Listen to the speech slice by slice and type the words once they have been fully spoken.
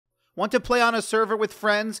Want to play on a server with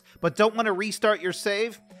friends, but don't want to restart your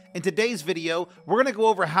save? In today's video, we're going to go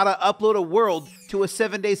over how to upload a world to a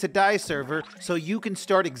 7 Days to Die server so you can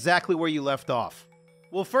start exactly where you left off.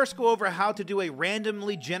 We'll first go over how to do a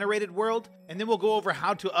randomly generated world, and then we'll go over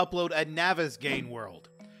how to upload a Navezgane world.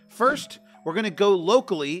 First, we're going to go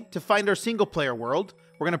locally to find our single player world.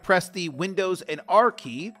 We're going to press the Windows and R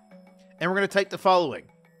key, and we're going to type the following: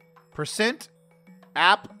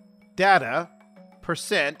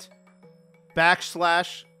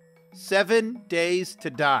 %appdata%/7 days to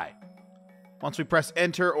die. Once we press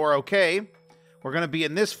enter or OK, we're going to be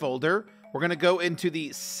in this folder. We're going to go into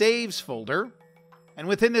the saves folder, and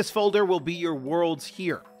within this folder will be your worlds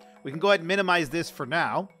here. We can go ahead and minimize this for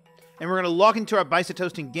now, and we're going to log into our Bicep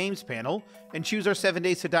Toasting Games panel and choose our 7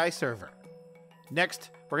 Days to Die server. Next,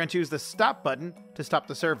 we're going to choose the stop button to stop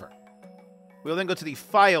the server. We'll then go to the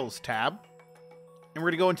Files tab, and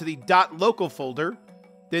we're going to go into the .local folder,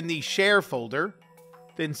 then the Share folder,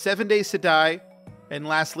 then 7 Days to Die, and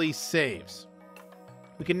lastly, Saves.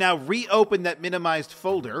 We can now reopen that minimized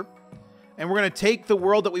folder, and we're going to take the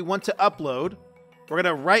world that we want to upload. We're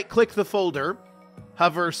going to right-click the folder,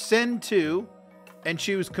 hover Send To, and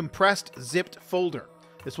choose Compressed Zipped Folder.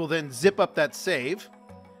 This will then zip up that save.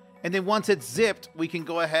 And then once it's zipped, we can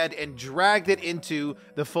go ahead and drag it into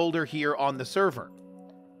the folder here on the server.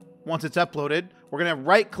 Once it's uploaded, we're going to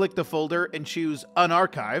right-click the folder and choose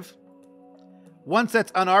Unarchive. Once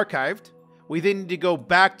that's unarchived, we then need to go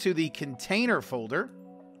back to the Container folder,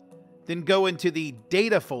 then go into the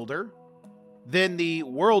Data folder, then the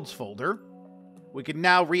Worlds folder. We can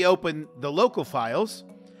now reopen the local files,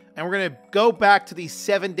 and we're going to go back to the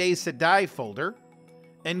 7 Days to Die folder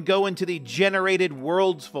and go into the Generated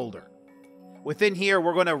Worlds folder. Within here,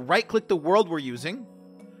 we're going to right-click the world we're using.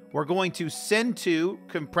 We're going to Send To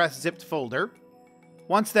Compressed Zipped Folder.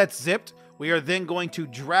 Once that's zipped, we are then going to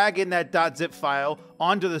drag in that .zip file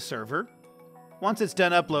onto the server. Once it's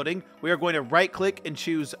done uploading, we are going to right-click and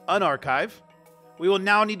choose Unarchive. We will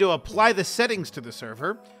now need to apply the settings to the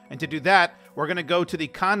server, and to do that, we're going to go to the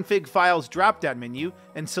Config Files drop-down menu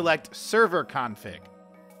and select Server Config.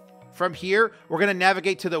 From here, we're going to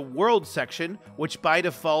navigate to the World section, which by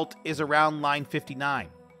default is around line 59.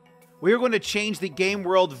 We are going to change the game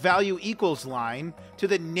world value equals line to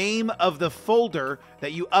the name of the folder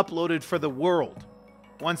that you uploaded for the world.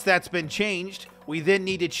 Once that's been changed, we then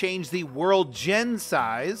need to change the world gen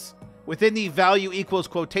size. Within the value equals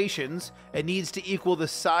quotations, it needs to equal the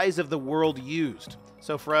size of the world used.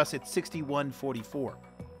 So for us, it's 6144.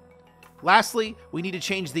 Lastly, we need to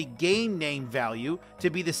change the game name value to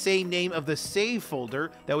be the same name of the save folder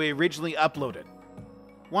that we originally uploaded.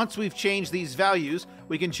 Once we've changed these values,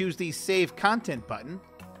 we can choose the Save Content button.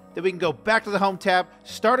 Then we can go back to the Home tab,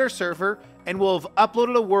 start our server, and we'll have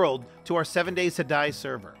uploaded a world to our 7 Days to Die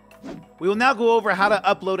server. We will now go over how to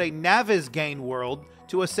upload a Navezgane world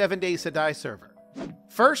to a 7 Days to Die server.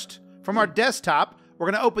 First, from our desktop, we're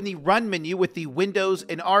going to open the Run menu with the Windows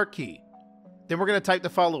and R key. Then we're going to type the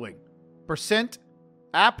following: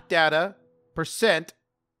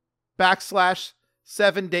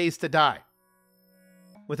 %appdata%/7 days to die.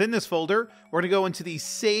 Within this folder, we're going to go into the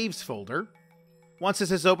Saves folder. Once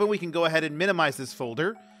this is open, we can go ahead and minimize this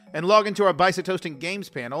folder and log into our Bicep Toasting Games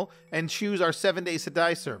panel and choose our 7 Days to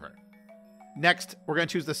Die server. Next, we're going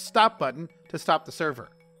to choose the Stop button to stop the server.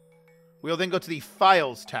 We'll then go to the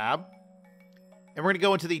Files tab, and we're going to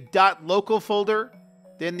go into the .local folder,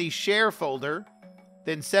 then the Share folder,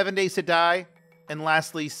 then 7 Days to Die, and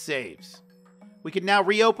lastly, Saves. We can now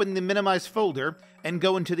reopen the minimized folder and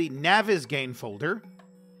go into the Navezgane folder.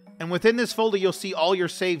 And within this folder, you'll see all your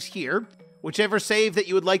saves here. Whichever save that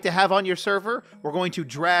you would like to have on your server, we're going to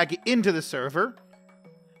drag into the server.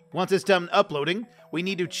 Once it's done uploading, we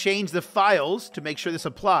need to change the files to make sure this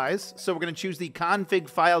applies. So we're going to choose the Config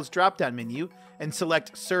Files drop-down menu and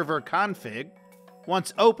select Server Config.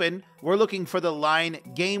 Once open, we're looking for the line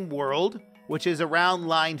Game World, which is around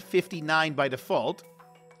line 59 by default.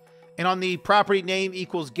 And on the property name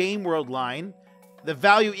equals Game World line, the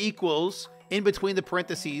value equals in between the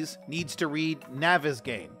parentheses needs to read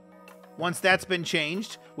Navezgane. Once that's been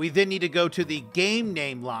changed, we then need to go to the game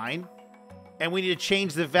name line, and we need to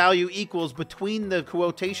change the value equals between the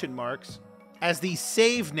quotation marks as the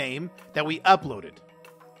save name that we uploaded.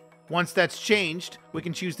 Once that's changed, we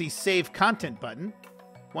can choose the Save Content button.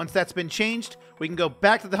 Once that's been changed, we can go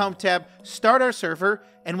back to the Home tab, start our server,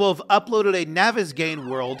 and we'll have uploaded a Navezgane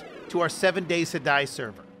world to our 7 Days to Die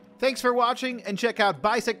server. Thanks for watching, and check out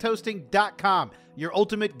biceptoasting.com, your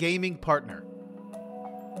ultimate gaming partner.